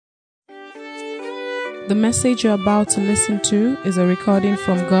The message you're about to listen to is a recording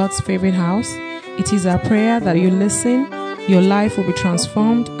from God's favorite house. It is our prayer that you listen, your life will be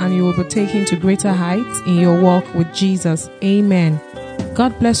transformed, and you will be taken to greater heights in your walk with Jesus. Amen.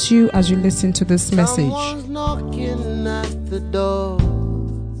 God bless you as you listen to this message. Someone's knocking at the door.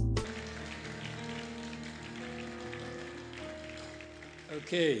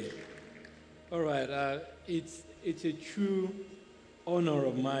 Okay. All right. It's a true honor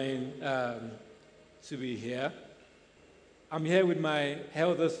of mine to be here. I'm here with my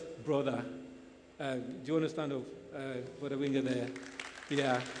eldest brother. Do you understand Brother Winger there?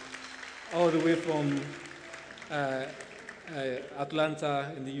 Yeah. All the way from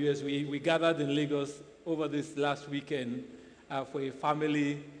Atlanta in the U.S. We gathered in Lagos over this last weekend for a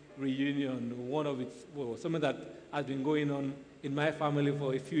family reunion. Something that has been going on in my family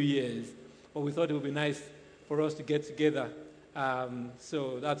for a few years. But we thought it would be nice for us to get together.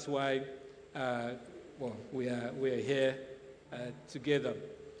 So that's why we are here together.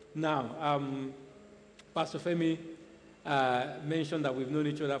 Now, Pastor Femi mentioned that we've known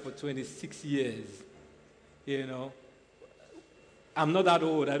each other for 26 years. You know, I'm not that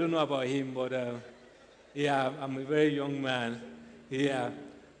old. I don't know about him, but yeah, I'm a very young man. Yeah,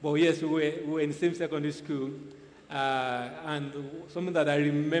 but yes, we were in the same secondary school, and something that I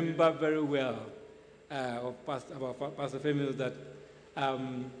remember very well about Pastor Femi was that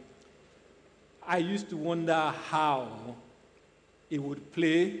I used to wonder how he would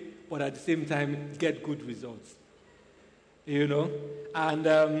play, but at the same time get good results. You know, and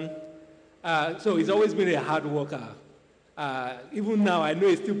so he's always been a hard worker. Even now, I know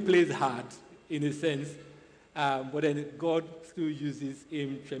he still plays hard in a sense, but then God still uses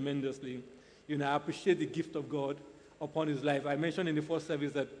him tremendously. You know, I appreciate the gift of God upon his life. I mentioned in the first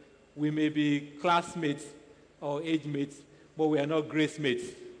service that we may be classmates or age mates, but we are not grace mates,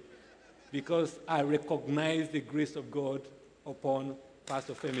 because I recognize the grace of God upon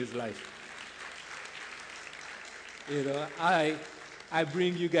Pastor Femi's life. You know, I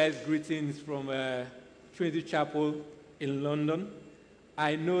bring you guys greetings from Trinity Chapel in London.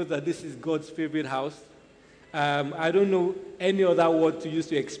 I know that this is God's favorite house. I don't know any other word to use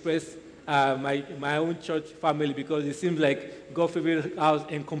to express my own church family, because it seems like God's favorite house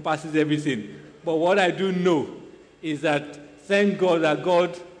encompasses everything. But what I do know is that thank God that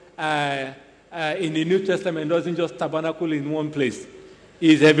God in the New Testament doesn't just tabernacle in one place.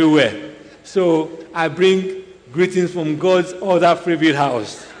 He is everywhere. So I bring greetings from God's other favorite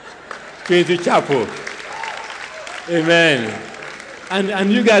house, Trinity Chapel. Amen.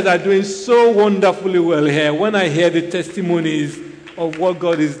 And you guys are doing so wonderfully well here. When I hear the testimonies of what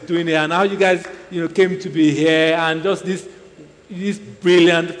God is doing here and how you guys, came to be here, and just this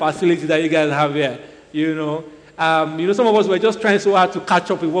brilliant facility that you guys have here, some of us were just trying so hard to catch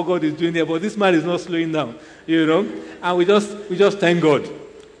up with what God is doing here, but this man is not slowing down, and we just thank God.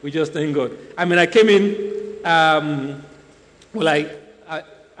 We just thank God. I mean, I came in, I've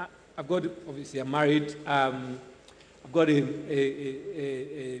got, obviously I'm married, I've got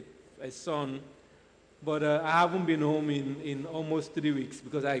a son, but I haven't been home in almost 3 weeks,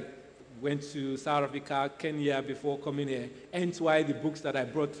 because I went to South Africa, Kenya before coming here. Hence why the books that I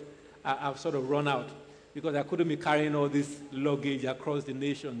brought have sort of run out, because I couldn't be carrying all this luggage across the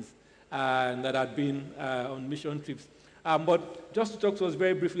nations that had been on mission trips. But just to talk to us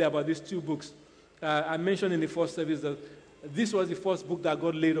very briefly about these two books, I mentioned in the first service that this was the first book that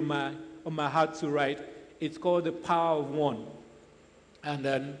God laid on my heart to write. It's called The Power of One. And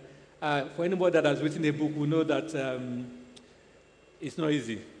then for anybody that has written a book, will know that it's not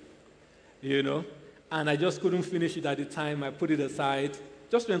easy, And I just couldn't finish it at the time. I put it aside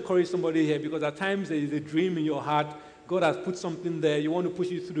just to encourage somebody here, because at times there is a dream in your heart. God has put something there. You want to push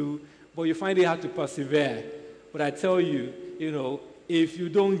it through, but you find it hard to persevere. But I tell you, if you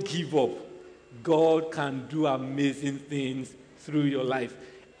don't give up, God can do amazing things through your life.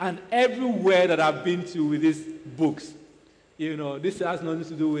 And everywhere that I've been to with these books, this has nothing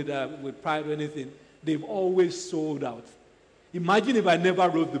to do with pride or anything. They've always sold out. Imagine if I never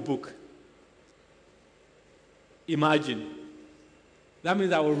wrote the book. Imagine. That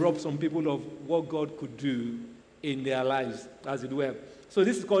means I will rob some people of what God could do in their lives, as it were. So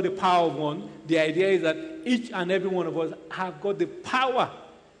this is called The Power of One. The idea is that each and every one of us have got the power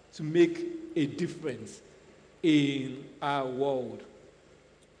to make a difference in our world.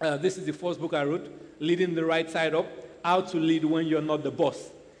 This is the first book I wrote, Leading the Right Side Up, How to Lead When You're Not the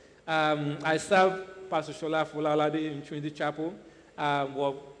Boss. I served Pastor Shola Folalade in Trinity Chapel,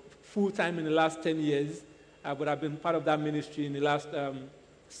 full-time in the last 10 years, but I've been part of that ministry in the last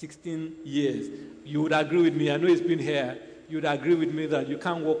 16 years. You would agree with me, I know he's been here, you would agree with me that you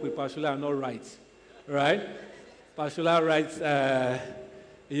can't work with Pastor Shola and not write. right? Pashola writes,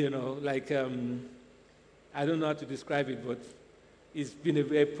 I don't know how to describe it, but he's been a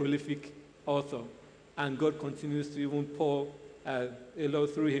very prolific author, and God continues to even pour a lot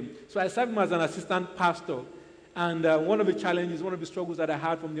through him. So I served him as an assistant pastor, and one of the challenges, one of the struggles that I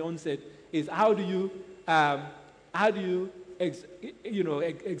had from the onset is how do you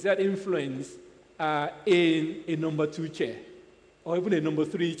exert influence in a number 2 chair or even a number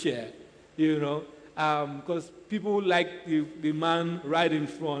 3 chair, because people like the man right in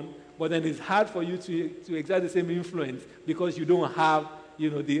front, but then it's hard for you to exert the same influence because you don't have,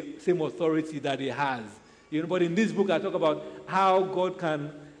 the same authority that he has. But in this book, I talk about how God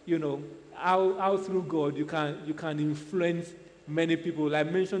can, how through God you can influence many people. I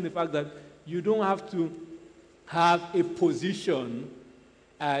mentioned the fact that you don't have to have a position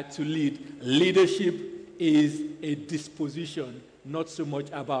to lead. Leadership is a disposition, not so much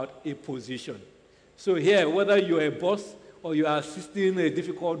about a position. So here, whether you're a boss or you are assisting a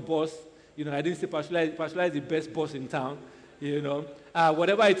difficult boss, I didn't say Pashola is the best boss in town,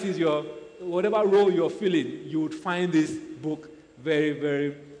 whatever it is, whatever role you're filling, you would find this book very,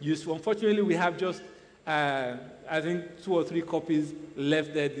 very useful. Unfortunately, we have just, I think, 2 or 3 copies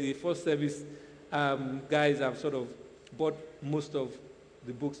left there. The first service guys have sort of bought most of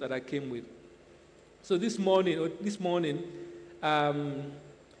the books that I came with. So this morning,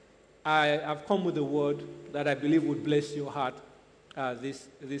 I've come with a word that I believe would bless your heart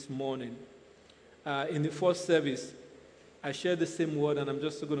this morning. In the first service, I shared the same word, and I'm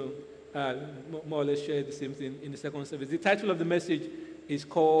just going to more or less share the same thing in the second service. The title of the message is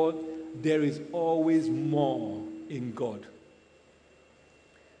called, There is Always More in God.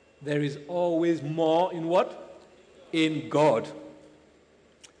 There is always more in what? In God.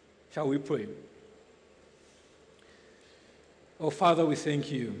 Shall we pray? Oh, Father, we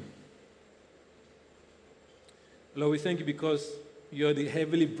thank you. Lord, we thank you because you're the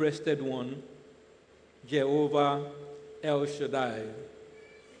heavily breasted one, Jehovah El Shaddai.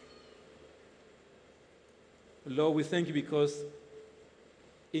 Lord, we thank you because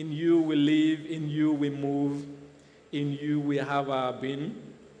in you we live, in you we move, in you we have our being.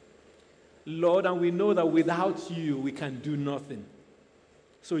 Lord, and we know that without you we can do nothing.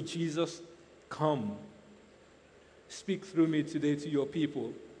 So Jesus, come. Speak through me today to your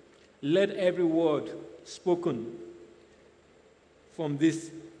people. Let every word spoken from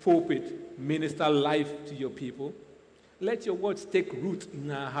this pulpit minister life to your people. Let your words take root in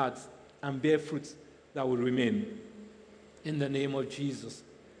our hearts and bear fruits that will remain. In the name of Jesus.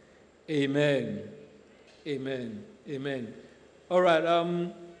 Amen. Amen. Amen. All right.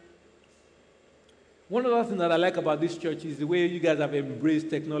 One other thing that I like about this church is the way you guys have embraced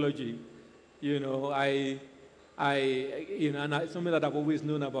technology. And something that I've always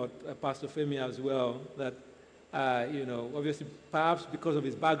known about Pastor Femi as well, that, obviously, perhaps because of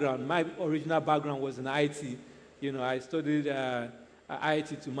his background, my original background was in IT. I studied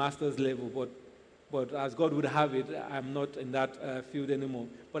IT to master's level, but as God would have it, I'm not in that field anymore.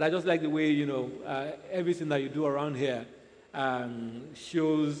 But I just like the way, everything that you do around here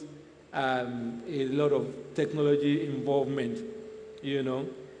shows a lot of technology involvement,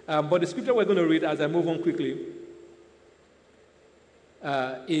 But the scripture we're going to read as I move on quickly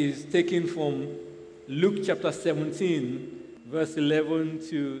is taken from Luke chapter 17, verse 11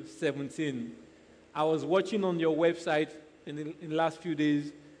 to 17. I was watching on your website in the last few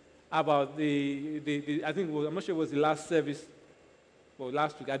days about I think I'm not sure it was the last service or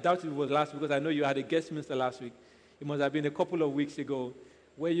last week. I doubt it was last week because I know you had a guest minister last week. It must have been a couple of weeks ago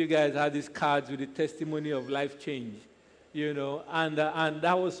where you guys had these cards with the testimony of life change, and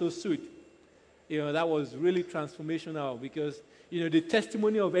that was so sweet. That was really transformational because, the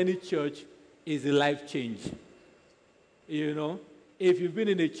testimony of any church is a life change. If you've been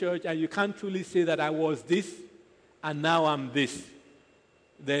in a church and you can't truly say that I was this and now I'm this,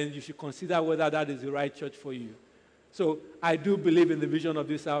 then you should consider whether that is the right church for you. So I do believe in the vision of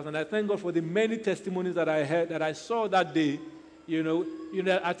this house, and I thank God for the many testimonies that I heard, that I saw that day.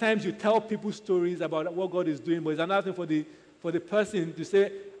 At times you tell people stories about what God is doing, but it's another thing for the person to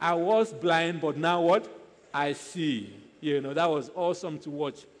say, I was blind, but now what? I see. That was awesome to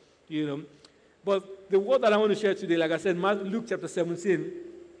watch. But the word that I want to share today, like I said, Luke chapter 17,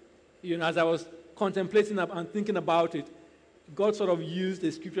 as I was contemplating and thinking about it, God sort of used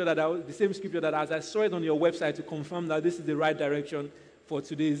the same scripture that as I saw it on your website to confirm that this is the right direction for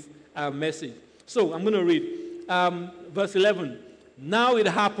today's message. So I'm going to read verse 11. Now it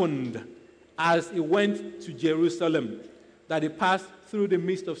happened as he went to Jerusalem that he passed through the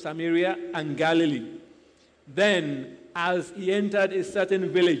midst of Samaria and Galilee. Then, as he entered a certain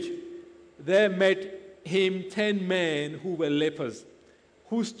village, there met him 10 men who were lepers,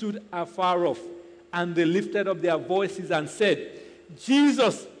 who stood afar off, and they lifted up their voices and said,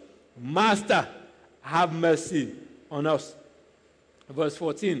 Jesus, Master, have mercy on us. Verse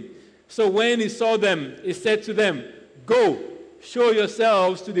 14. So when he saw them, he said to them, Go, show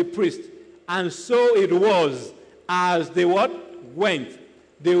yourselves to the priest. And so it was, as they what? Went.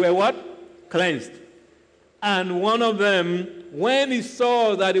 They were what? Cleansed. And one of them, when he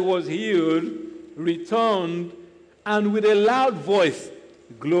saw that he was healed, returned, and with a loud voice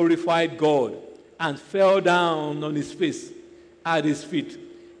glorified God, and fell down on his face at his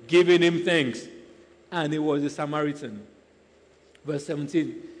feet, giving him thanks. And he was a Samaritan. Verse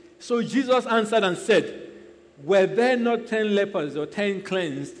 17. So Jesus answered and said, Were there not 10 lepers or 10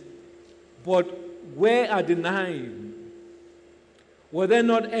 cleansed? But where are the 9? Were there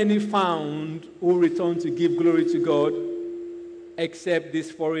not any found who returned to give glory to God, except this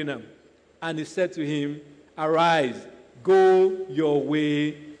foreigner? And he said to him, Arise, go your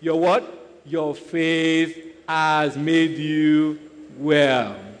way. Your what? Your faith has made you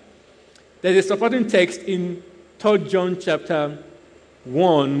well. There's a supporting text in 3 John chapter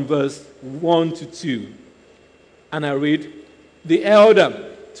 1, verse 1 to 2. And I read, The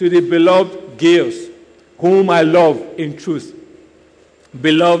elder to the beloved Gaius, whom I love in truth.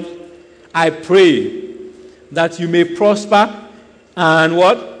 Beloved, I pray that you may prosper and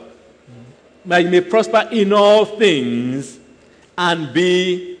what? That you may prosper in all things and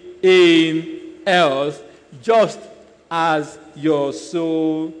be in health, just as your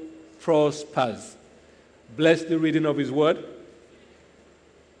soul prospers. Bless the reading of his word.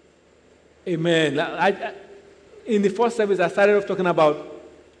 Amen. In the first service, I started off talking about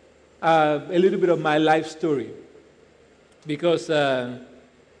a little bit of my life story. Because, I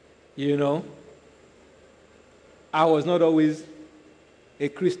was not always a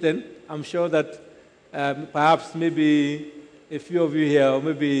Christian. I'm sure that perhaps maybe a few of you here, or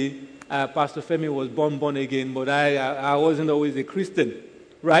maybe Pastor Femi was born again, but I wasn't always a Christian,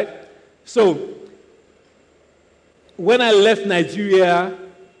 right? So, when I left Nigeria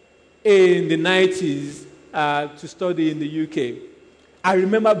in the 90s to study in the UK, I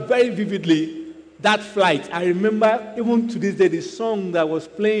remember very vividly that flight. I remember even to this day the song that was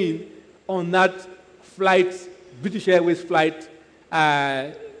playing on that flight, British Airways flight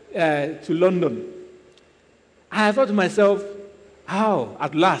to London. I thought to myself, how,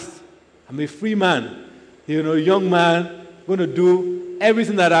 at last, I'm a free man, young man, going to do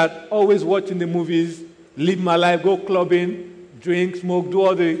everything that I always watch in the movies, live my life, go clubbing, drink, smoke, do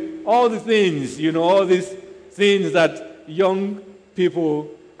all the things, all these things that young people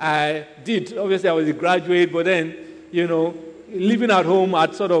I did. Obviously, I was a graduate, but then, living at home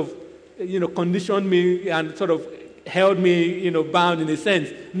had sort of, conditioned me and sort of held me, bound in a sense.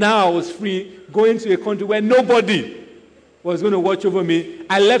 Now I was free, going to a country where nobody was going to watch over me.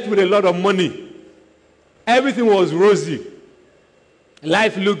 I left with a lot of money. Everything was rosy.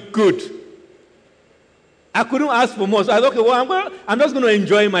 Life looked good. I couldn't ask for more. So I thought, okay, well, I'm just going to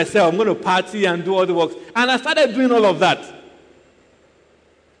enjoy myself. I'm going to party and do all the work. And I started doing all of that.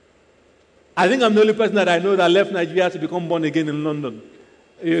 I think I'm the only person that I know that left Nigeria to become born again in London,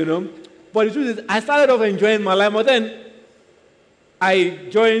 But the truth is, I started off enjoying my life, but then I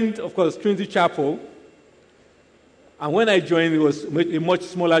joined, of course, Trinity Chapel. And when I joined, it was a much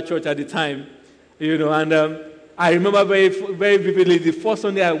smaller church at the time, And I remember very, very vividly the first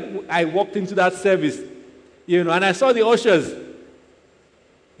Sunday I walked into that service, and I saw the ushers,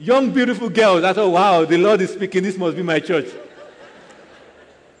 young, beautiful girls. I thought, wow, the Lord is speaking. This must be my church.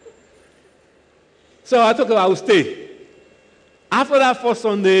 So I thought I would stay. After that first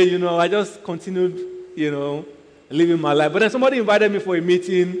Sunday, I just continued, living my life. But then somebody invited me for a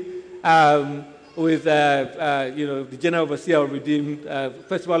meeting with, the General Overseer of Redeemed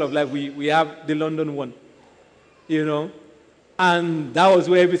Festival of Life. We have the London one, And that was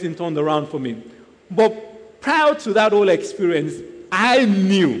where everything turned around for me. But prior to that whole experience, I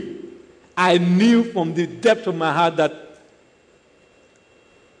knew from the depth of my heart that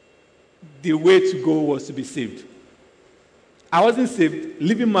the way to go was to be saved. I wasn't saved,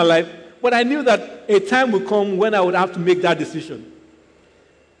 living my life, but I knew that a time would come when I would have to make that decision.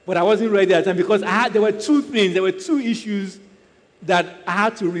 But I wasn't ready at the time because there were two issues that I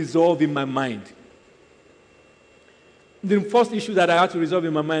had to resolve in my mind. The first issue that I had to resolve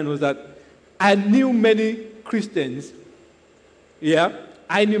in my mind was that I knew many Christians. Yeah,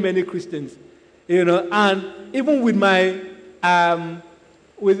 I knew many Christians. And even with my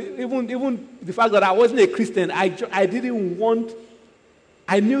even the fact that I wasn't a Christian, I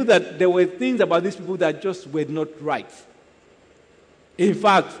knew that there were things about these people that just were not right. In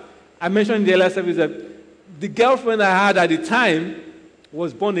fact, I mentioned in the earlier service that the girlfriend I had at the time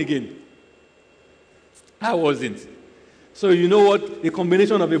was born again. I wasn't. So you know what the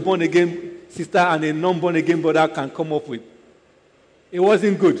combination of a born again sister and a non-born again brother can come up with? It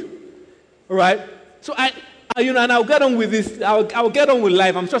wasn't good. All right? So and I'll get on with this. I'll get on with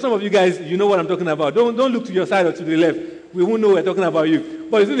life. I'm sure some of you guys, you know what I'm talking about. Don't look to your side or to the left. We won't know we're talking about you.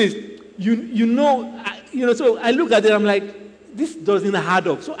 But the thing is, so I look at it, I'm like, this doesn't add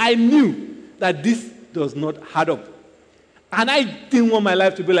up. So I knew that this does not add up. And I didn't want my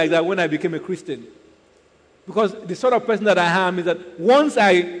life to be like that when I became a Christian. Because the sort of person that I am is that once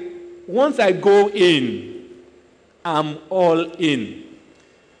I go in, I'm all in.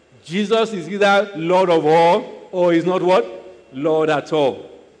 Jesus is either Lord of all or he's not what? Lord at all.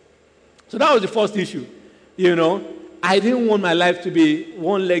 So that was the first issue. I didn't want my life to be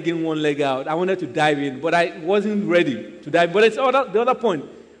one leg in, one leg out. I wanted to dive in, but I wasn't ready to dive in. But the other point,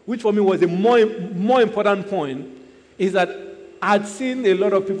 which for me was a more important point, is that I'd seen a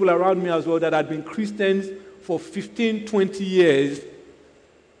lot of people around me as well that had been Christians for 15, 20 years,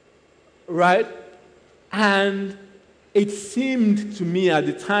 right? And it seemed to me at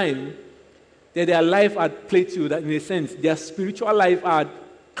the time that their life had plateaued, that in a sense, their spiritual life had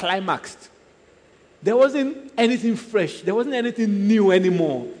climaxed. There wasn't anything fresh. There wasn't anything new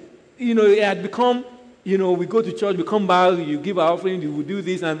anymore. It had become, we go to church, we come back, you give our offering, you will do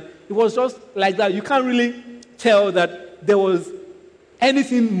this, and it was just like that. You can't really tell that there was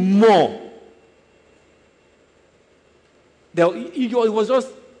anything more.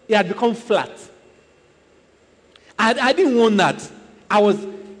 It had become flat. I didn't want that.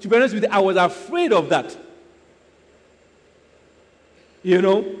 To be honest with you, I was afraid of that.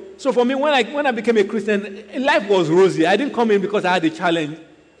 So for me, when I became a Christian, life was rosy. I didn't come in because I had a challenge.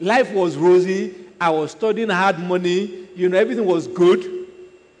 Life was rosy. I was studying, I had money. Everything was good.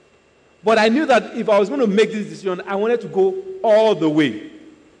 But I knew that if I was going to make this decision, I wanted to go all the way.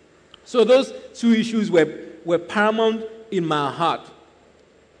 So those two issues were paramount in my heart.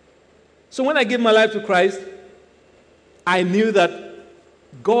 So when I gave my life to Christ, I knew that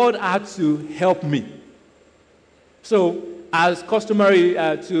God had to help me. So as customary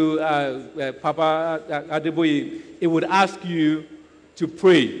to Papa Adeboye, he would ask you to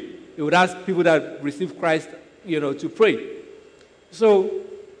pray. He would ask people that receive Christ, to pray. So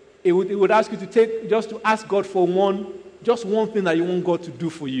he would ask you to ask God for just one thing that you want God to do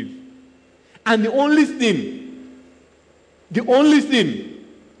for you. And the only thing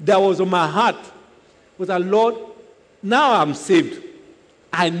that was on my heart was that, Lord, now I'm saved.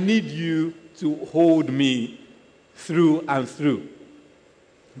 I need you to hold me through and through.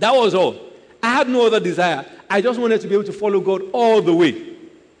 That was all. I had no other desire. I just wanted to be able to follow God all the way.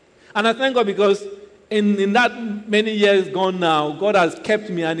 And I thank God because in that many years gone now, God has kept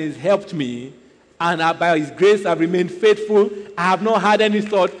me and He's helped me. And by His grace, I've remained faithful. I have not had any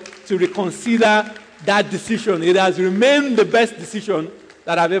thought to reconsider that decision. It has remained the best decision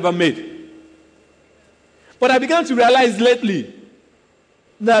that I've ever made. But I began to realize lately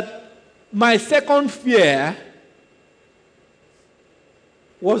that my second fear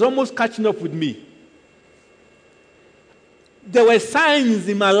was almost catching up with me. There were signs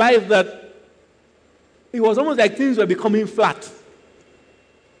in my life that it was almost like things were becoming flat.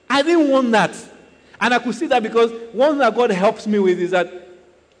 I didn't want that. And I could see that because one thing that God helps me with is that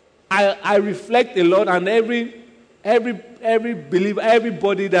I reflect a lot, and every believer,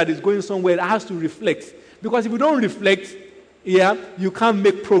 everybody that is going somewhere has to reflect. Because if you don't reflect, you can't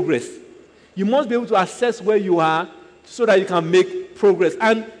make progress. You must be able to assess where you are so that you can make progress.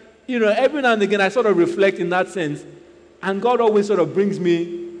 And, every now and again I sort of reflect in that sense. And God always sort of brings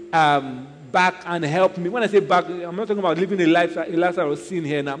me back and help me. When I say back, I'm not talking about living a lifestyle of sin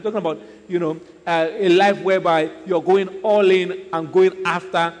here now. I'm talking about, a life whereby you're going all in and going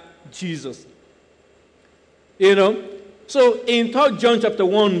after Jesus. So in 3 John chapter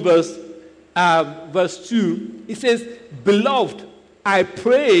 1 verse 2, it says, "Beloved, I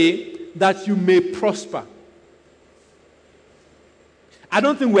pray that you may prosper." I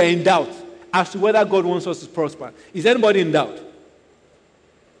don't think we're in doubt as to whether God wants us to prosper. Is anybody in doubt?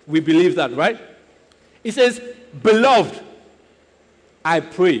 We believe that, right? It says, "Beloved, I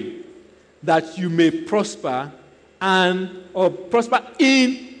pray that you may prosper or prosper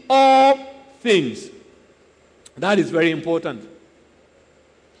in all things." That is very important.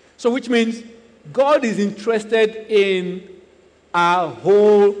 So which means God is interested in our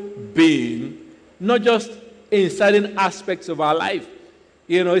whole being, not just in certain aspects of our life.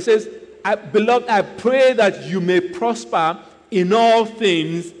 It says, "Beloved, I pray that you may prosper in all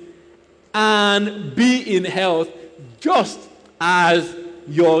things and be in health, just as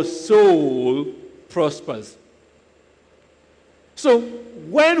your soul prospers. So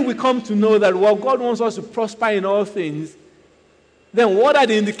when we come to know that God wants us to prosper in all things, then what are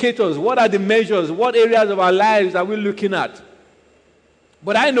the indicators? What are the measures? What areas of our lives are we looking at?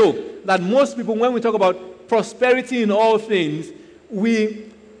 But I know that most people, when we talk about prosperity in all things, we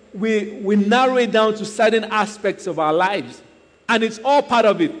narrow it down to certain aspects of our lives. And it's all part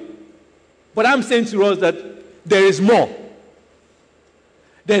of it. But I'm saying to us that there is more.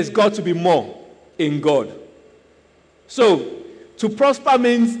 There's got to be more in God. So, to prosper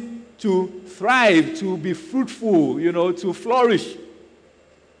means to thrive, to be fruitful, to flourish.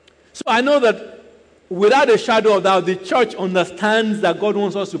 So I know that without a shadow of doubt, the church understands that God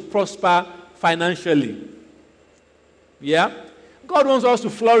wants us to prosper financially. Yeah? God wants us to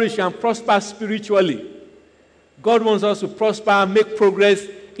flourish and prosper spiritually. God wants us to prosper and make progress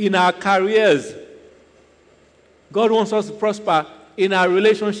in our careers. God wants us to prosper in our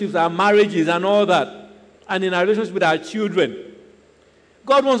relationships, our marriages and all that, and in our relationships with our children.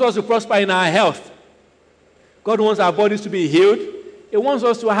 God wants us to prosper in our health. God wants our bodies to be healed. He wants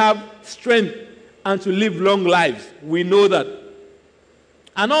us to have strength and to live long lives. We know that.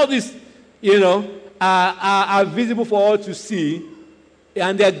 And all this, are visible for all to see,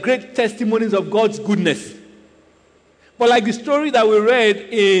 and they are great testimonies of God's goodness. But like the story that we read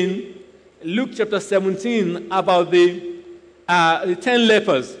in Luke chapter 17 about the 10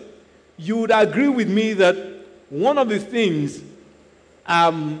 lepers, you would agree with me that one of the things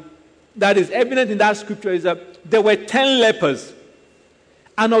that is evident in that scripture is that there were 10 lepers.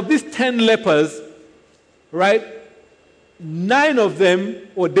 And of these 10 lepers, right, 9 of them,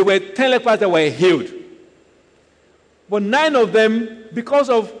 or there were 10 lepers that were healed. But 9 of them, because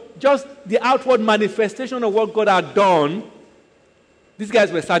of just the outward manifestation of what God had done, these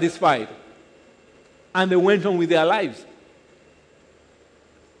guys were satisfied. And they went on with their lives.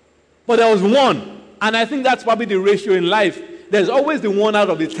 But there was one, and I think that's probably the ratio in life. There's always the one out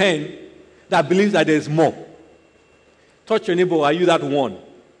of the 10 that believes that there's more. Touch your neighbor, are you that one?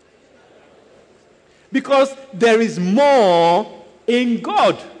 Because there is more in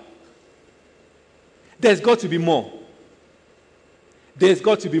God. There's got to be more. There's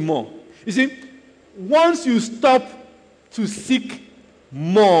got to be more. You see, once you stop to seek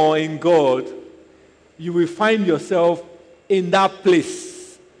more in God, you will find yourself in that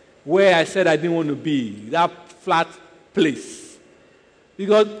place where I said I didn't want to be, that flat place.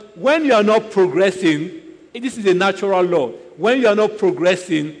 Because when you are not progressing, this is a natural law. When you are not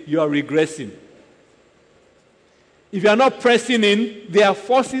progressing, you are regressing. If you are not pressing in, there are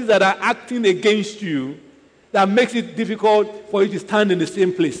forces that are acting against you that makes it difficult for you to stand in the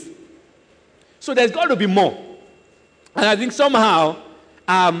same place. So there's got to be more. And I think somehow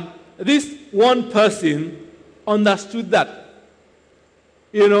this one person understood that.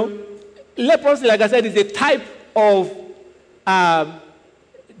 Leprosy, like I said, is a type of,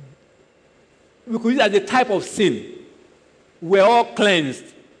 we could use it as a type of sin. We're all cleansed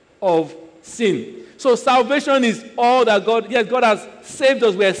of sin. So salvation is all that God has saved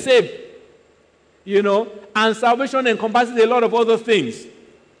us, we're saved. And salvation encompasses a lot of other things.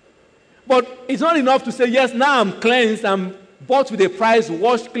 But it's not enough to say, yes, now I'm cleansed, I'm bought with a price,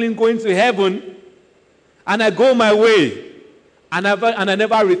 washed clean, going to heaven, and I go my way, and I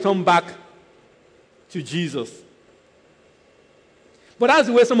never return back to Jesus. But that's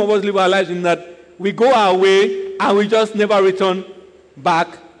the way some of us live our lives, in that we go our way, and we just never return back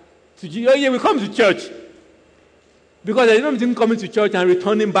to Jesus. Oh yeah, we come to church. Because there's no difference coming to church and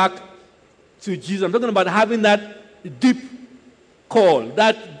returning back to Jesus. I'm talking about having that deep call,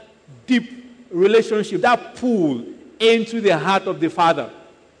 that deep relationship, that pull into the heart of the Father.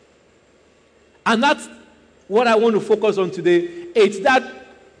 And that's what I want to focus on today. It's that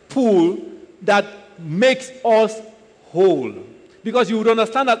pull that makes us whole. Because you would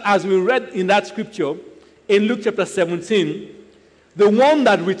understand that as we read in that scripture, in Luke chapter 17, the one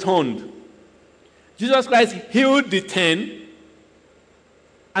that returned, Jesus Christ healed the 10,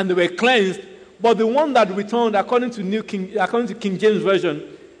 and they were cleansed. But the one that returned, according to King James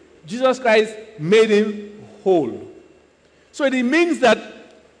Version, Jesus Christ made him whole. So it means that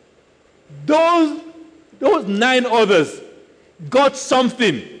those 9 others got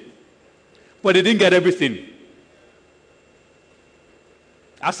something, but they didn't get everything.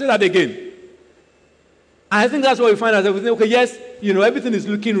 I'll say that again. And I think that's what we find ourselves. We think, okay, yes, everything is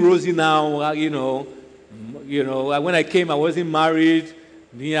looking rosy now. When I came, I wasn't married,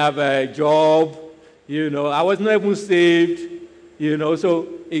 didn't have a job. I was not even saved. So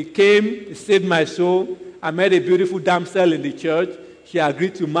it came, it saved my soul. I met a beautiful damsel in the church. She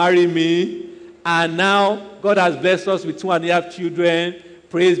agreed to marry me. And now God has blessed us with 2.5 children,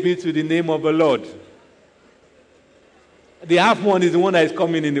 Praise be to the name of the Lord. The half one is the one that is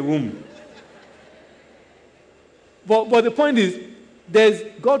coming in the womb. But the point is, there's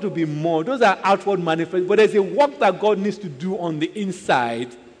got to be more. Those are outward manifestations, but there's a work that God needs to do on the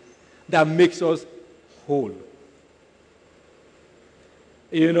inside that makes us whole.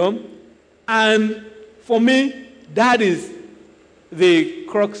 You know? And for me, that is the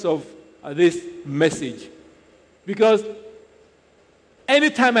crux of this message. Because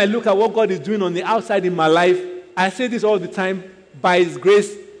anytime I look at what God is doing on the outside in my life, I say this all the time, by His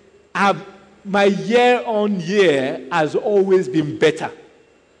grace, my year on year has always been better.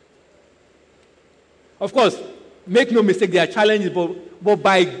 Of course, make no mistake, there are challenges, but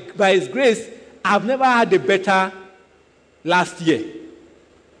by His grace, I've never had a better last year.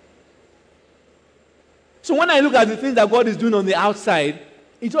 So when I look at the things that God is doing on the outside,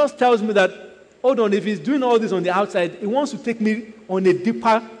 it just tells me that, hold on, if He's doing all this on the outside, He wants to take me on a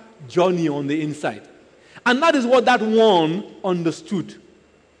deeper journey on the inside. And that is what that one understood.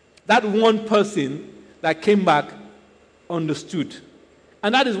 That one person that came back understood.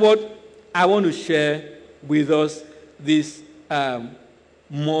 And that is what I want to share with us this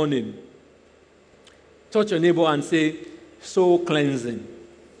morning. Touch your neighbor and say, soul cleansing.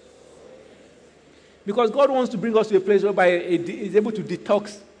 Because God wants to bring us to a place whereby He's able to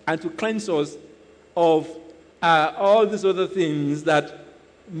detox and to cleanse us of all these other things that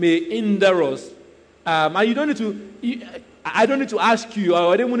may hinder us. And you don't need to, I don't need to ask you,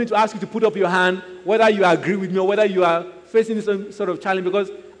 or I don't need to ask you to put up your hand whether you agree with me or whether you are facing this sort of challenge, because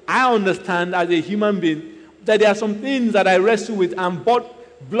I understand as a human being that there are some things that I wrestle with and blood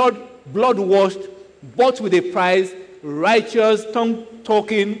washed, bought with a price, righteous, tongue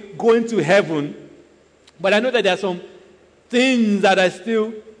talking, going to heaven. But I know that there are some things that I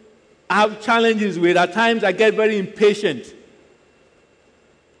still have challenges with. At times I get very impatient.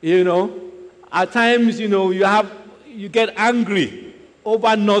 You know, at times, you know, you get angry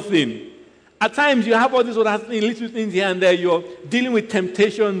over nothing. At times you have all these other little things here and there. You're dealing with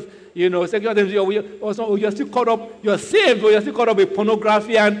temptations, you know, sexual temptations. You're still caught up, you're saved, but you're still caught up with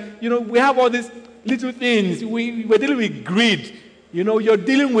pornography. And, you know, we have all these little things. We're dealing with greed. You know, you're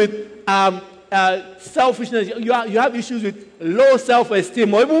dealing with selfishness. You have issues with low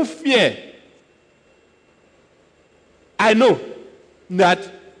self-esteem or even fear. I know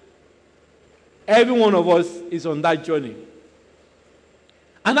that every one of us is on that journey.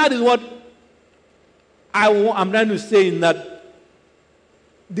 And that is what I'm trying to say, in that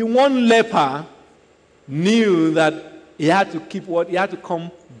the one leper knew that he had to keep what? He had to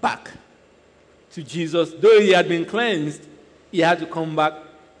come back to Jesus. Though he had been cleansed, he had to come back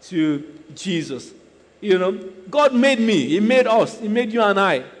to Jesus. You know, God made me. He made us. He made you and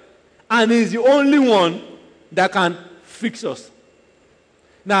I. And He's the only one that can fix us.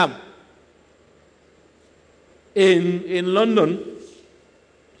 Now, in London,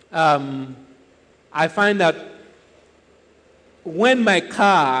 I find that when my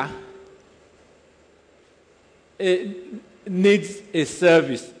car needs a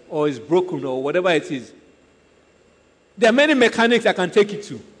service or is broken or whatever it is, there are many mechanics I can take it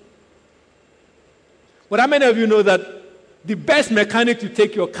to. But how many of you know that the best mechanic to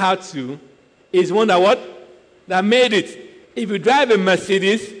take your car to is one that made it? If you drive a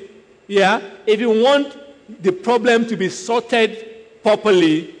Mercedes, if you want the problem to be sorted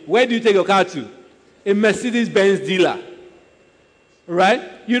properly, where do you take your car to? A Mercedes-Benz dealer. Right?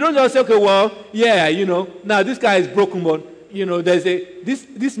 You don't just say, okay, well, you know, now this car is broken, but, you know, there's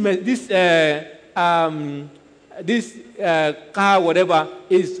this car, whatever,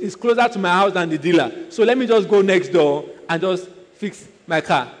 is closer to my house than the dealer. So let me just go next door and just fix my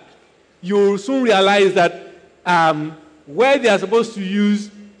car. You'll soon realize that where they are supposed to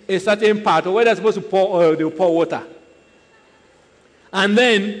use a certain part, or where they're supposed to pour oil, they'll pour water. And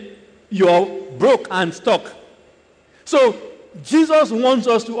then you're broke and stuck. So Jesus wants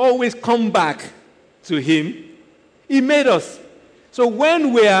us to always come back to Him. He made us. So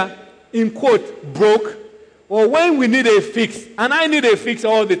when we're, in quote, broke, or when we need a fix, and I need a fix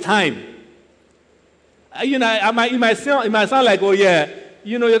all the time. You know, it might sound like, oh yeah,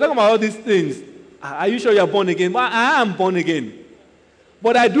 you know, you're talking about all these things. Are you sure you're born again? Well, I am born again.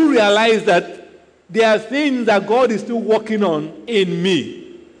 But I do realize that there are things that God is still working on in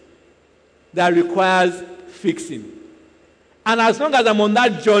me that requires fixing. And as long as I'm on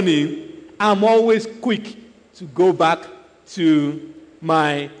that journey, I'm always quick to go back to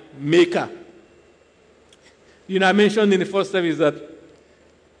my Maker. You know, I mentioned in the first service that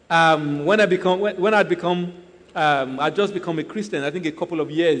I'd just become a Christian, I think a couple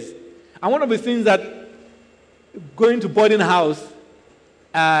of years. And one of the things that going to boarding house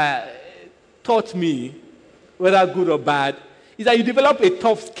taught me, whether good or bad, is that you develop a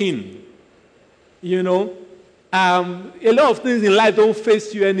tough skin. You know, a lot of things in life don't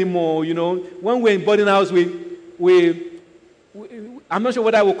face you anymore. You know, when we're in boarding house, we I'm not sure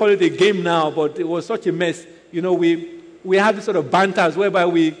whether I will call it a game now, but it was such a mess. You know, we have this sort of banters whereby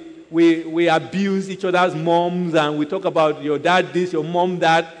we abuse each other's moms, and we talk about your dad this, your mom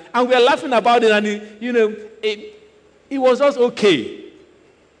that, and we are laughing about it, and it was just okay.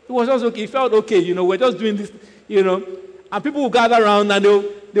 It was just okay. It felt okay. You know, we're just doing this. You know, and people will gather around and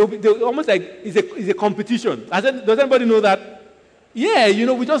they'll almost like it's a competition. I said, does anybody know that? Yeah, you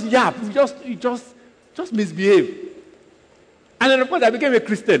know, we just yap, we just misbehave. And then of course I became a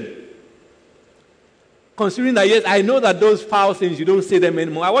Christian. Considering that, yes, I know that those foul things, you don't say them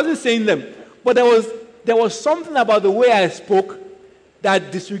anymore. I wasn't saying them. But there was something about the way I spoke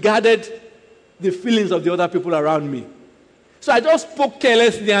that disregarded the feelings of the other people around me. So I just spoke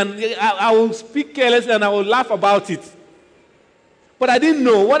carelessly, and I will speak carelessly and I will laugh about it. But I didn't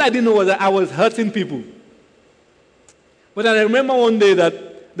know. What I didn't know was that I was hurting people. But I remember one day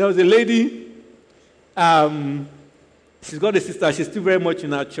that there was a lady, she's got a sister, she's still very much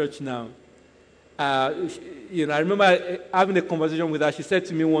in our church now. I remember having a conversation with her. She said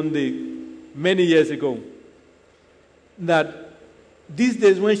to me one day, many years ago, that these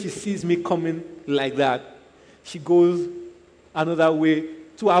days when she sees me coming like that, she goes another way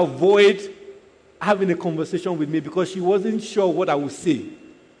to avoid having a conversation with me because she wasn't sure what I would say.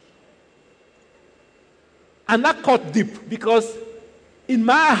 And that cut deep because in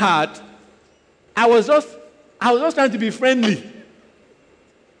my heart, I was just trying to be friendly.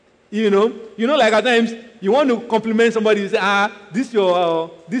 You know, like at times you want to compliment somebody. You say, this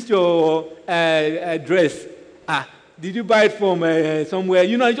your dress. Did you buy it from somewhere?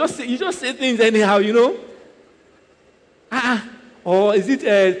 You know, you just say things anyhow. You know. Or is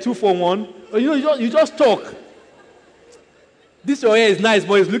it 2 for 1? Or you just talk. This your hair is nice,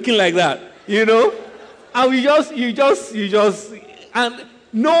 but it's looking like that. You know, and you just, and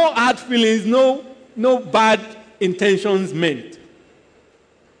no hard feelings, no bad intentions meant.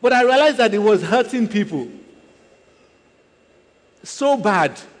 But I realized that it was hurting people so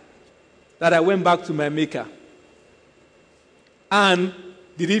bad that I went back to my maker. And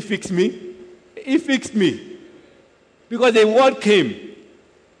did he fix me? He fixed me. Because a word came.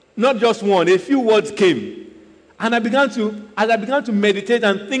 Not just one, a few words came. And as I began to meditate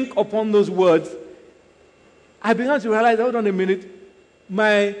and think upon those words, I began to realize, hold on a minute,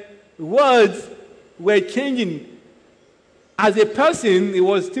 my words were changing. As a person, it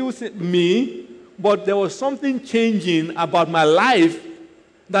was still me, but there was something changing about my life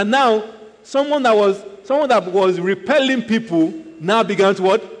that now someone that was repelling people now began to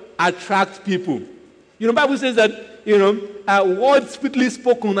what? Attract people. You know, the Bible says that, words sweetly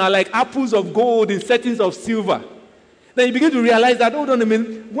spoken are like apples of gold in settings of silver. Then you begin to realize that, hold on a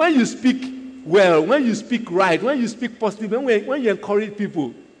minute, when you speak well, when you speak right, when you speak positively, when you encourage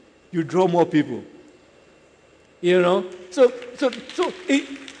people, you draw more people. You know? So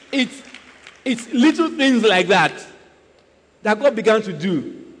it's little things like that God began to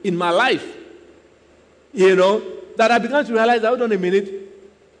do in my life. You know? That I began to realize that, hold on a minute,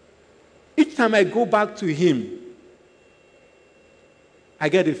 each time I go back to him, I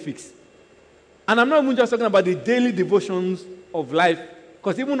get a fix. And I'm not even just talking about the daily devotions of life,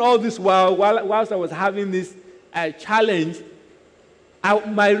 because even all this whilst I was having this challenge,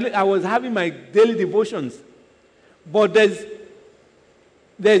 I was having my daily devotions. But there's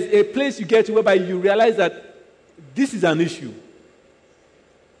a place you get to whereby you realize that this is an issue.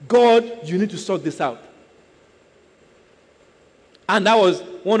 God, you need to sort this out. And that was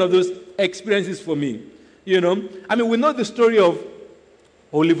one of those experiences for me. You know, I mean, we know the story of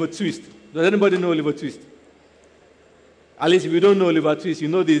Oliver Twist. Does anybody know Oliver Twist? At least if you don't know Oliver Twist, you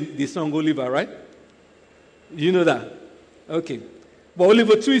know the song Oliver, right? You know that? Okay. But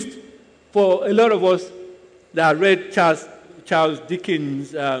Oliver Twist, for a lot of us that read Charles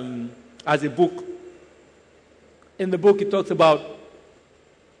Dickens as a book, in the book it talks about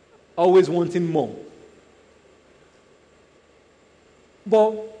always wanting more.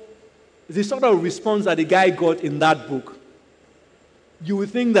 But the sort of response that the guy got in that book, you would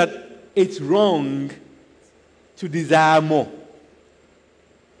think that it's wrong to desire more.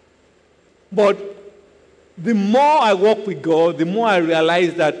 But the more I walk with God, the more I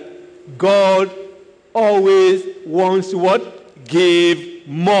realize that God always wants to what? Give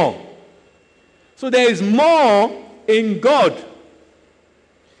more. So there is more in God.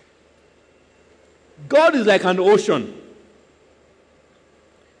 God is like an ocean.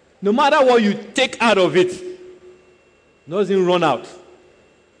 No matter what you take out of it, it doesn't run out.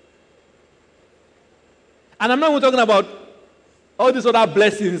 And I'm not even talking about all these other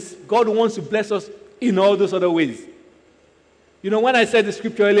blessings. God wants to bless us in all those other ways. You know, when I said the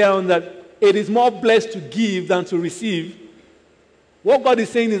scripture earlier on that it is more blessed to give than to receive, what God is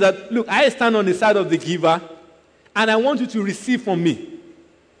saying is that, look, I stand on the side of the giver, and I want you to receive from me.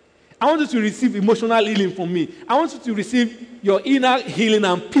 I want you to receive emotional healing from me. I want you to receive your inner healing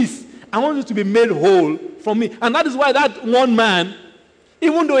and peace. I want you to be made whole from me. And that is why that one man,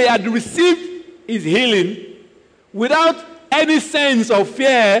 even though he had received his healing, without any sense of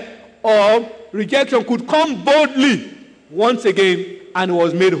fear or rejection, could come boldly once again and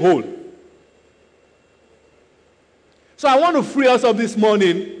was made whole. So I want to free us up this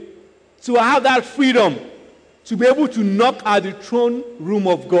morning to have that freedom to be able to knock at the throne room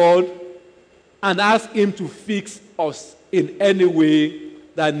of God and ask him to fix us in any way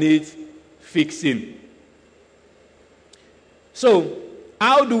that needs fixing. So,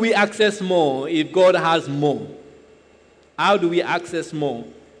 how do we access more if God has more? How do we access more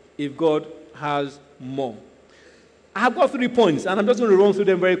if God has more? I have got 3 points, and I'm just going to run through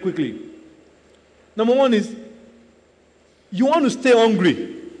them very quickly. Number 1 is, you want to stay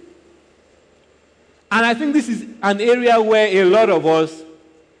hungry. And I think this is an area where a lot of us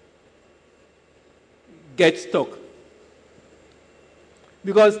get stuck.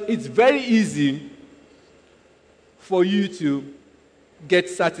 Because it's very easy for you to get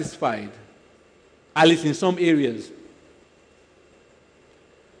satisfied, at least in some areas.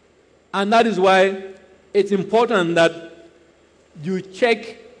 And that is why it's important that you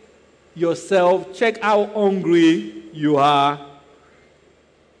check yourself, check how hungry you are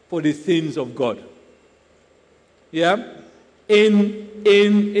for the things of God. Yeah? In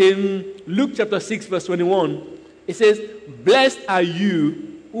Luke chapter 6, verse 21, it says, "Blessed are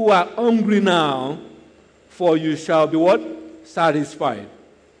you who are hungry now, for you shall be" what? Satisfied.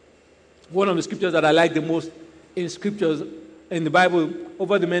 One of the scriptures that I like the most in scriptures in the Bible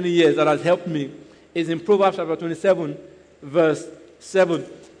over the many years that has helped me is in Proverbs chapter 27, verse 7.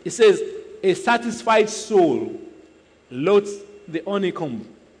 It says, "A satisfied soul loathes the honeycomb,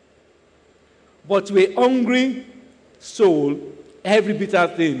 but to a hungry soul, every bitter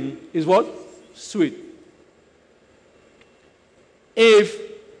thing is" what? Sweet. If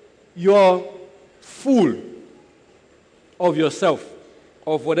you're full of yourself,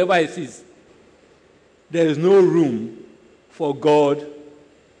 of whatever it is, there is no room for God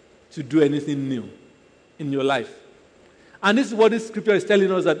to do anything new in your life. And this is what this scripture is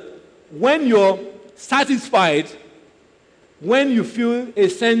telling us, that when you're satisfied, when you feel a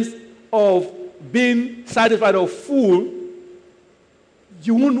sense of being satisfied or full,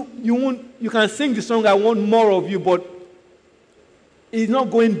 you can sing the song, "I want more of you," but it's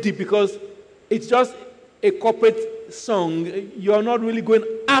not going deep because it's just a corporate song. You're not really going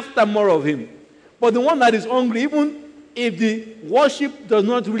after more of him. But the one that is hungry, even if the worship does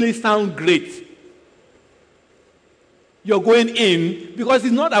not really sound great, you're going in because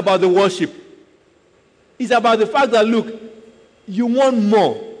it's not about the worship. It's about the fact that, look, you want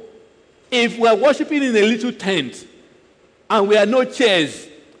more. If we're worshiping in a little tent and we have no chairs,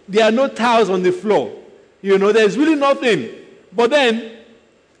 there are no tiles on the floor, there's really nothing. But then,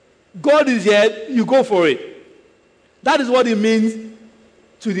 God is here, you go for it. That is what it means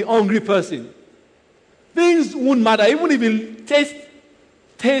to the hungry person. Things won't matter. Even if it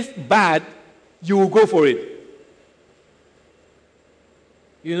tastes bad, you will go for it.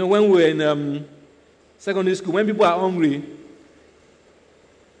 When we were in secondary school, when people are hungry,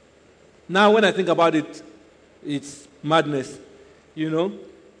 now when I think about it, it's madness. You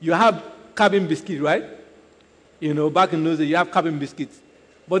have cabin biscuit, right? Back in those days, you have cabin biscuits.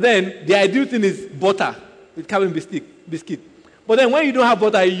 But then, the ideal thing is butter with cabin biscuit. But then, when you don't have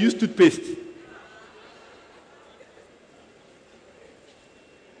butter, you use toothpaste.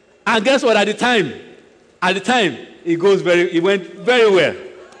 And guess what? At the time, it went very well.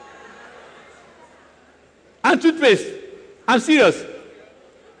 And toothpaste. I'm serious.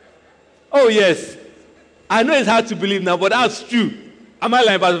 Oh, yes. I know it's hard to believe now, but that's true. Am I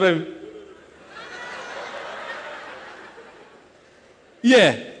lying, Pastor Femi?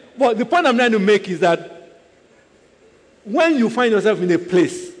 Yeah. But the point I'm trying to make is that when you find yourself in a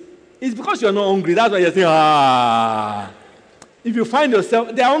place, it's because you're not hungry. That's why you're saying, If you find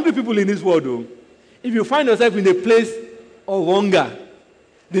yourself, there are hungry people in this world, though. If you find yourself in a place of hunger,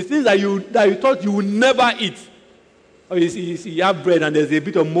 the things that you thought you would never eat, or you see you have bread and there's a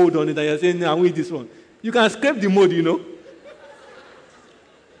bit of mold on it, and you're saying, I will eat this one. You can scrape the mold,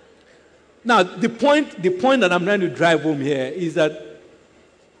 Now, the point that I'm trying to drive home here is that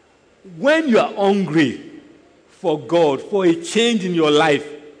when you are hungry for God, for a change in your life,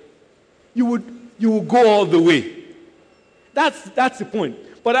 you you will go all the way. That's the point.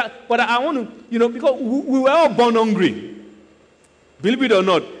 But I want to, because we were all born hungry. Believe it or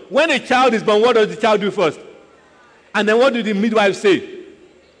not. When a child is born, what does the child do first? And then what do the midwife say?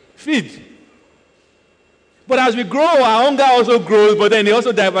 Feed. But as we grow, our hunger also grows, but then it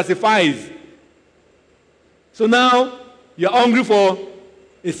also diversifies. So now, you're hungry for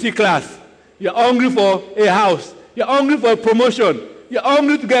a C class. You're hungry for a house. You're hungry for a promotion. You're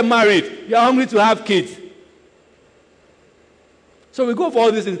hungry to get married. You're hungry to have kids. So we go for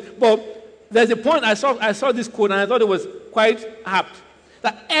all these things. But there's a point, I saw this quote, and I thought it was quite apt.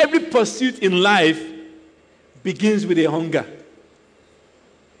 That every pursuit in life begins with a hunger.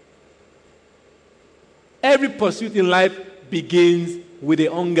 Every pursuit in life begins with a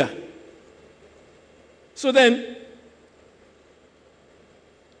hunger. So then,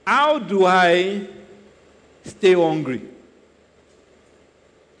 how do I stay hungry?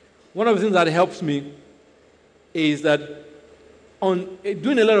 One of the things that helps me is that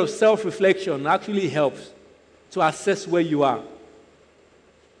doing a lot of self-reflection actually helps to assess where you are.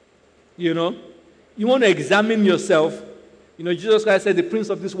 You want to examine yourself. Jesus Christ said, the prince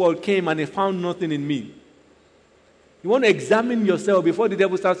of this world came and he found nothing in me. You want to examine yourself before the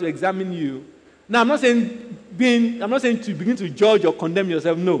devil starts to examine you. Now, I'm not saying to begin to judge or condemn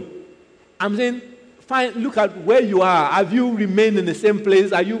yourself. No. I'm saying, look at where you are. Have you remained in the same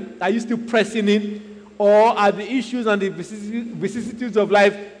place? Are you still pressing in? Or are the issues and the vicissitudes of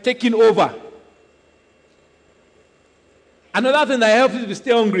life taking over? Another thing that helps you to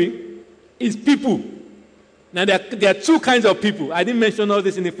stay hungry is people. Now, there are two kinds of people. I didn't mention all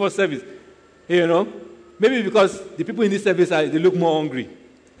this in the first service. Maybe because the people in this service, they look more hungry.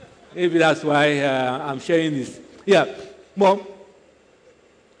 Maybe that's why I'm sharing this. Yeah. Well,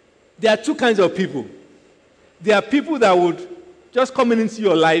 there are two kinds of people. There are people that would just coming into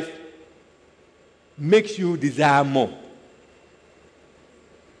your life makes you desire more.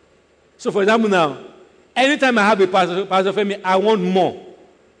 So, for example, now, anytime I have a Pastor Femi, I want more.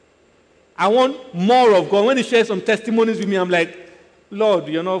 I want more of God. When he shares some testimonies with me, I'm like, Lord,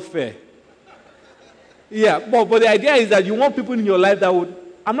 you're not fair. Yeah, but the idea is that you want people in your life that would,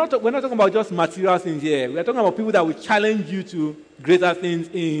 we're not talking about just material things here. We're talking about people that will challenge you to greater things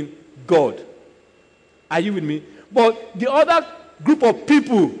in God. Are you with me? But the other group of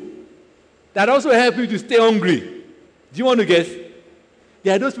people that also help you to stay hungry, do you want to guess?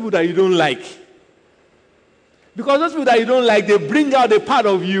 They are those people that you don't like. Because those people that you don't like, they bring out a part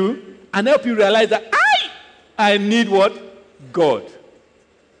of you and help you realize that I need what? God.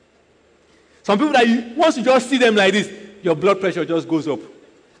 Some people that once you just see them like this, your blood pressure just goes up.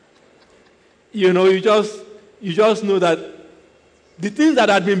 You just know that the things that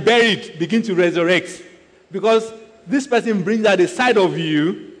had been buried begin to resurrect. Because this person brings out a side of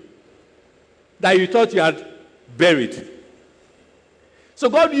you that you thought you had buried. So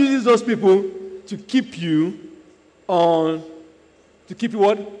God uses those people to keep you what?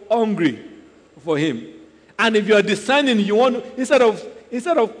 Hungry for Him. And if you're discerning, you want to, instead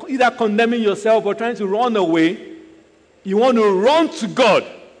of either condemning yourself or trying to run away, you want to run to God.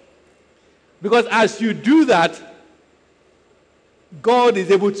 Because as you do that, God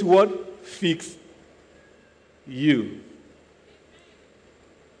is able to what? Fix you.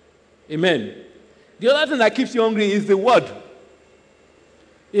 Amen. The other thing that keeps you hungry is the Word.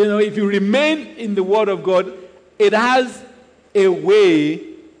 If you remain in the Word of God, it has a way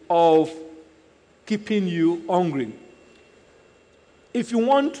of keeping you hungry. If you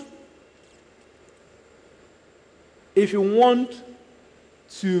want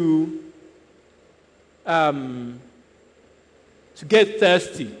to get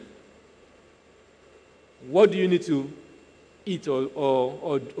thirsty, what do you need to eat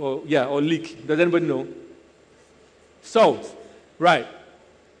or lick? Does anybody know? Salt, right?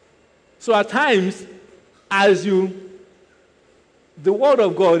 So at times, the Word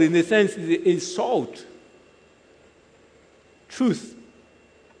of God, in a sense, is salt, truth.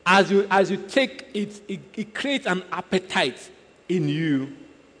 As you take it, it creates an appetite in you,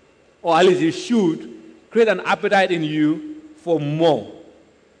 or at least it should create an appetite in you for more.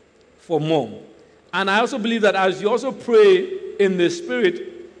 For more. And I also believe that as you also pray in the Spirit,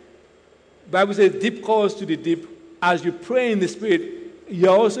 the Bible says deep calls to the deep. As you pray in the Spirit,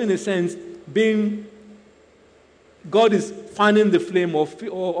 you're also, in a sense, God is fanning the flame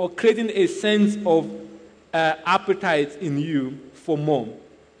or creating a sense of appetite in you for more.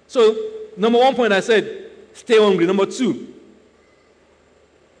 So, number 1 point I said, stay hungry. Number 2,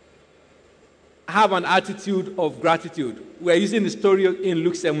 have an attitude of gratitude. We're using the story in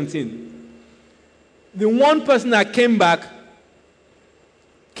Luke 17. The one person that came back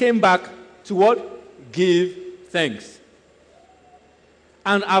to what? Give thanks.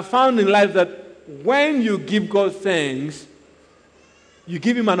 And I found in life that when you give God thanks, you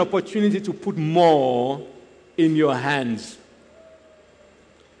give him an opportunity to put more in your hands.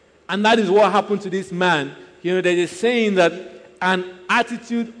 And that is what happened to this man. There's a saying that an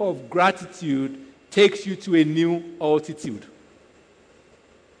attitude of gratitude takes you to a new altitude.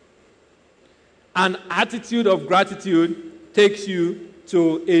 An attitude of gratitude takes you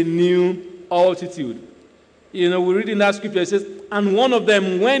to a new altitude. We read in that scripture, it says, and one of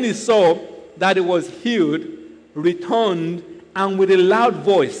them, when he saw that it was healed, returned and with a loud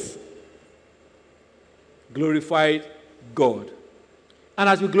voice glorified God. And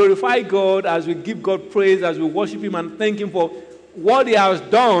as we glorify God, as we give God praise, as we worship him and thank him for what he has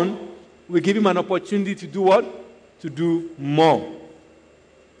done, we give him an opportunity to do what? To do more.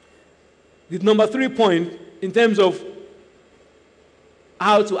 The number 3 point in terms of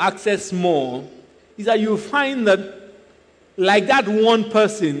how to access more is that you find that, like that one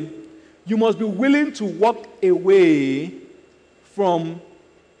person, you must be willing to walk away from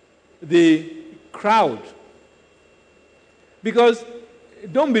the crowd. Because,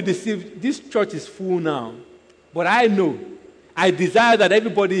 don't be deceived, this church is full now. But I desire that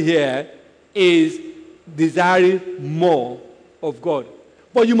everybody here is desiring more of God.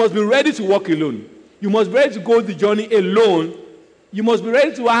 But you must be ready to walk alone. You must be ready to go the journey alone. You must be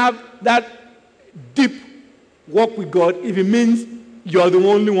ready to have that deep walk with God if it means you're the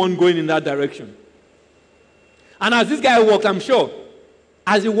only one going in that direction. And as this guy walked, I'm sure,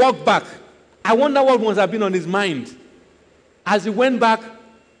 as he walked back, I wonder what must have been on his mind as he went back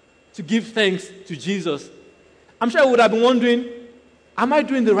to give thanks to Jesus. I'm sure he would have been wondering, am I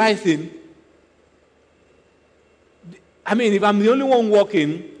doing the right thing? I mean, if I'm the only one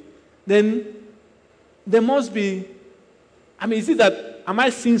walking, then there must be, is it that, am I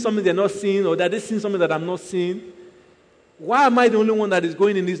seeing something they're not seeing, or that they seeing something that I'm not seeing? Why am I the only one that is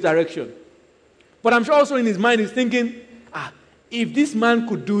going in this direction? But I'm sure also in his mind he's thinking, if this man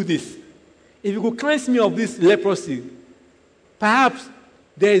could do this, if he could cleanse me of this leprosy, perhaps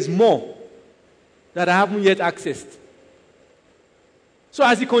there is more that I haven't yet accessed. So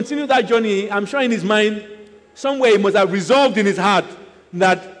as he continued that journey, I'm sure in his mind, somewhere he must have resolved in his heart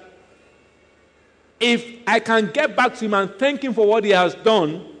that if I can get back to him and thank him for what he has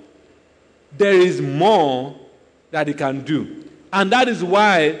done, there is more that he can do. And that is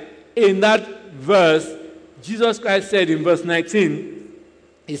why in that verse, Jesus Christ said in verse 19,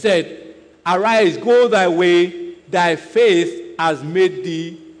 he said, arise, go thy way, thy faith has made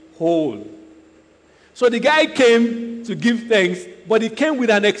thee whole. So the guy came to give thanks, but he came with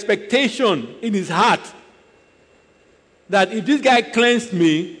an expectation in his heart that if this guy cleansed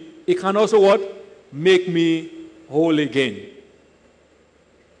me, he can also what? Make me whole again.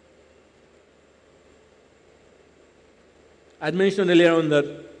 I mentioned earlier on that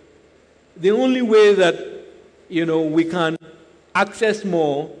the only way that, we can access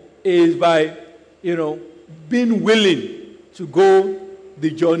more is by, being willing to go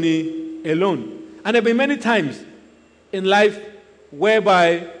the journey alone. And there have been many times in life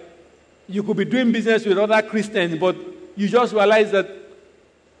whereby you could be doing business with other Christians, but you just realize that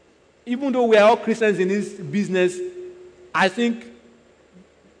even though we are all Christians in this business, I think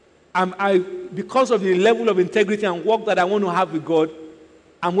because of the level of integrity and work that I want to have with God,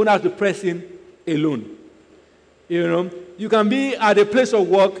 I'm going to have to press in alone. You can be at a place of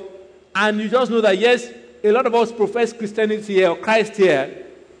work and you just know that, yes, a lot of us profess Christianity here or Christ here,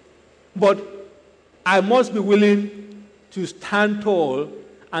 but I must be willing to stand tall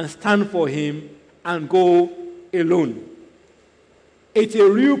and stand for him and go alone. It's a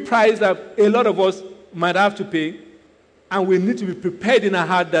real price that a lot of us might have to pay, and we need to be prepared in our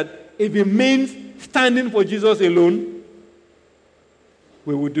heart that if it means standing for Jesus alone,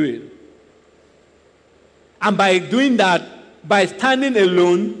 we will do it. And by doing that, by standing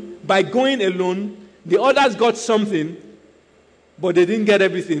alone, by going alone, the others got something, but they didn't get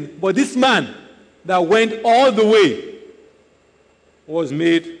everything. But this man that went all the way was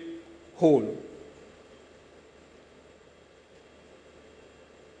made whole.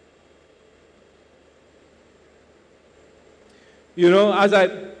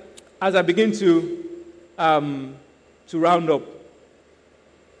 As I begin to round up,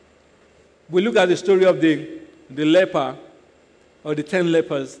 we look at the story of the leper, or the 10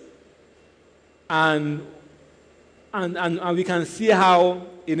 lepers, and we can see how,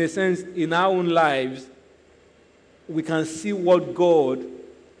 in a sense, in our own lives, we can see what God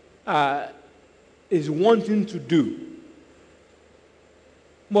is wanting to do.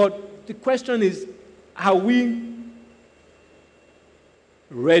 But the question is, are we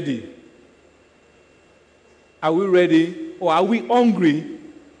ready Are we ready, or are we hungry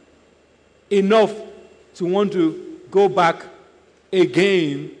enough to want to go back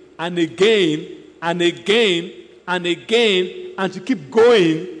again and again and again and again, and to keep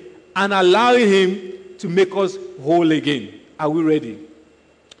going and allowing him to make us whole again? Are we ready?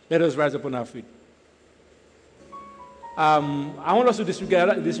 Let us rise up on our feet. I want us to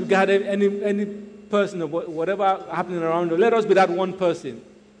disregard any person or whatever happening around us. Let us be that one person,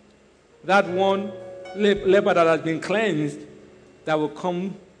 that one leper that has been cleansed, that will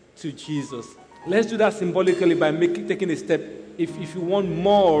come to Jesus. Let's do that symbolically by taking a step. If you want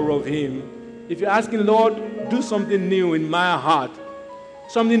more of him, if you're asking, Lord, do something new in my heart,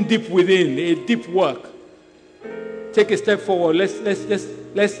 something deep within, a deep work, take a step forward. Let's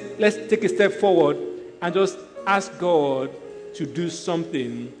take a step forward and just ask God to do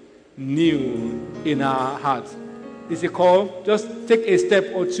something new in our hearts. It's a call. Just take a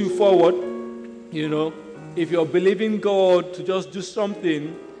step or two forward. You know, if you're believing God to just do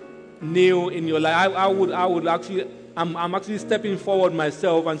something new in your life, I'm actually stepping forward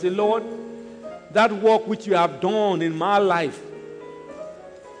myself and say, Lord, that work which you have done in my life,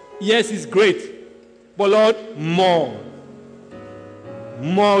 yes, it's great, but Lord, more,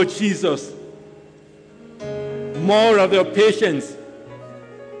 Jesus, more of your patience,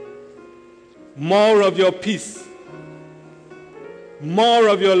 more of your peace, more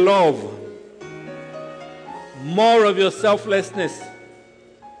of your love, more of your selflessness,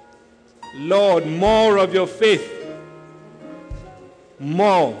 Lord, more of your faith,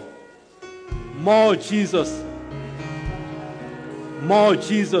 more Jesus, more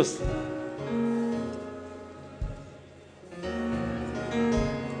Jesus.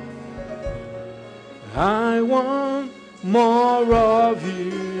 I want more of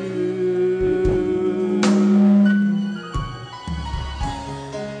you.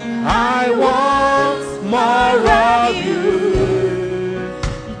 I want more of you,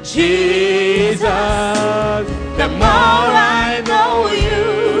 Jesus. The more I know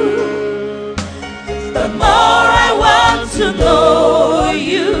you, the more I want to know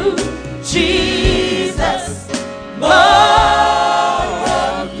you, Jesus. More.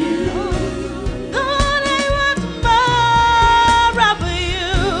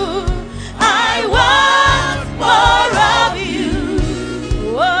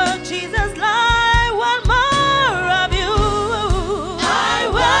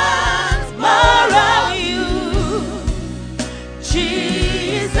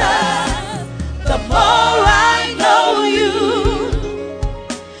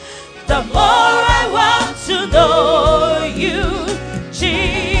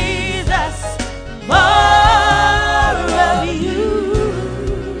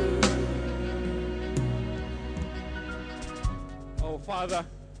 Father,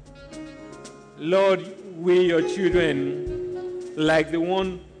 Lord, we, your children, like the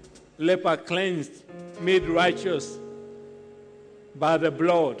one leper cleansed, made righteous by the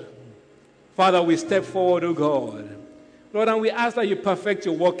blood. Father, we step forward, O God. Lord, and we ask that you perfect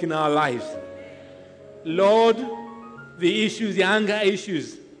your work in our lives. Lord, the issues, the anger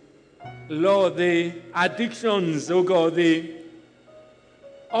issues, Lord, the addictions, oh God,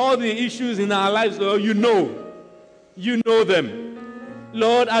 all the issues in our lives, Lord, you know them.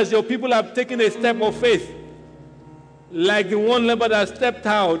 Lord, as your people have taken a step of faith, like the one leper that stepped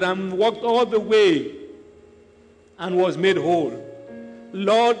out and walked all the way and was made whole.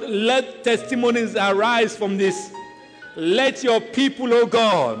 Lord, let testimonies arise from this. Let your people, oh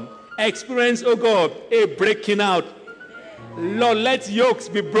God, experience, oh God, a breaking out. Lord, let yokes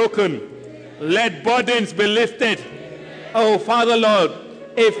be broken. Let burdens be lifted. Oh, Father, Lord,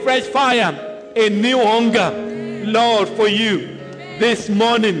 a fresh fire, a new hunger, Lord, for you. This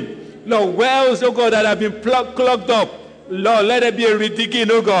morning, Lord, wells, oh God, that have been clogged up, Lord, let there be a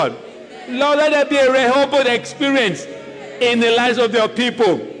redigging, oh God. Lord, let there be a Rehoboth experience in the lives of your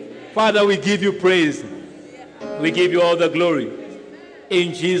people. Father, we give you praise. We give you all the glory.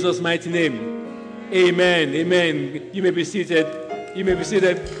 In Jesus' mighty name. Amen. Amen. You may be seated. You may be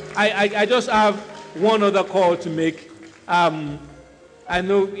seated. I just have one other call to make. I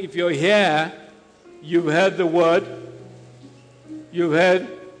know if you're here, you've heard the word. You've heard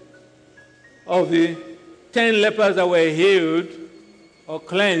of the 10 lepers that were healed or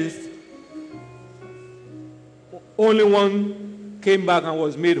cleansed. Only one came back and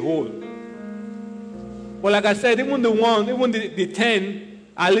was made whole. But like I said, even the 10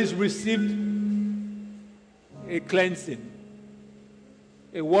 at least received a cleansing,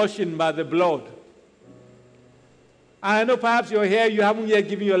 a washing by the blood. And I know perhaps you're here, you haven't yet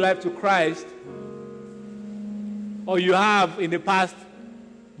given your life to Christ. Or you have in the past,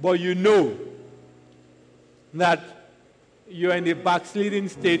 but you know that you're in a backsliding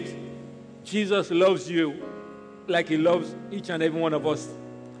state, Jesus loves you like he loves each and every one of us.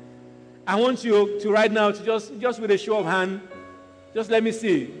 I want you to right now, to just with a show of hand, just let me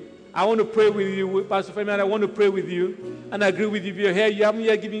see. I want to pray with you, Pastor Femi, and I want to pray with you and agree with you. If you're here, you haven't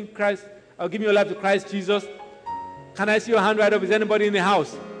yet given Christ, or given your life to Christ Jesus. Can I see your hand right up? Is anybody in the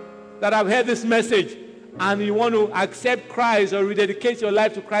house that I've heard this message and you want to accept Christ or rededicate your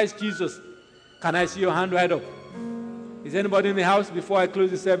life to Christ Jesus? Can I see your hand right up? Is anybody in the house before I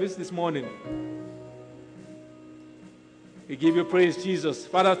close the service this morning? We give you praise, Jesus.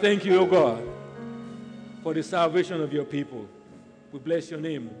 Father, thank you, O God, for the salvation of your people. We bless your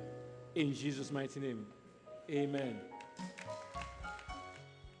name in Jesus' mighty name. Amen.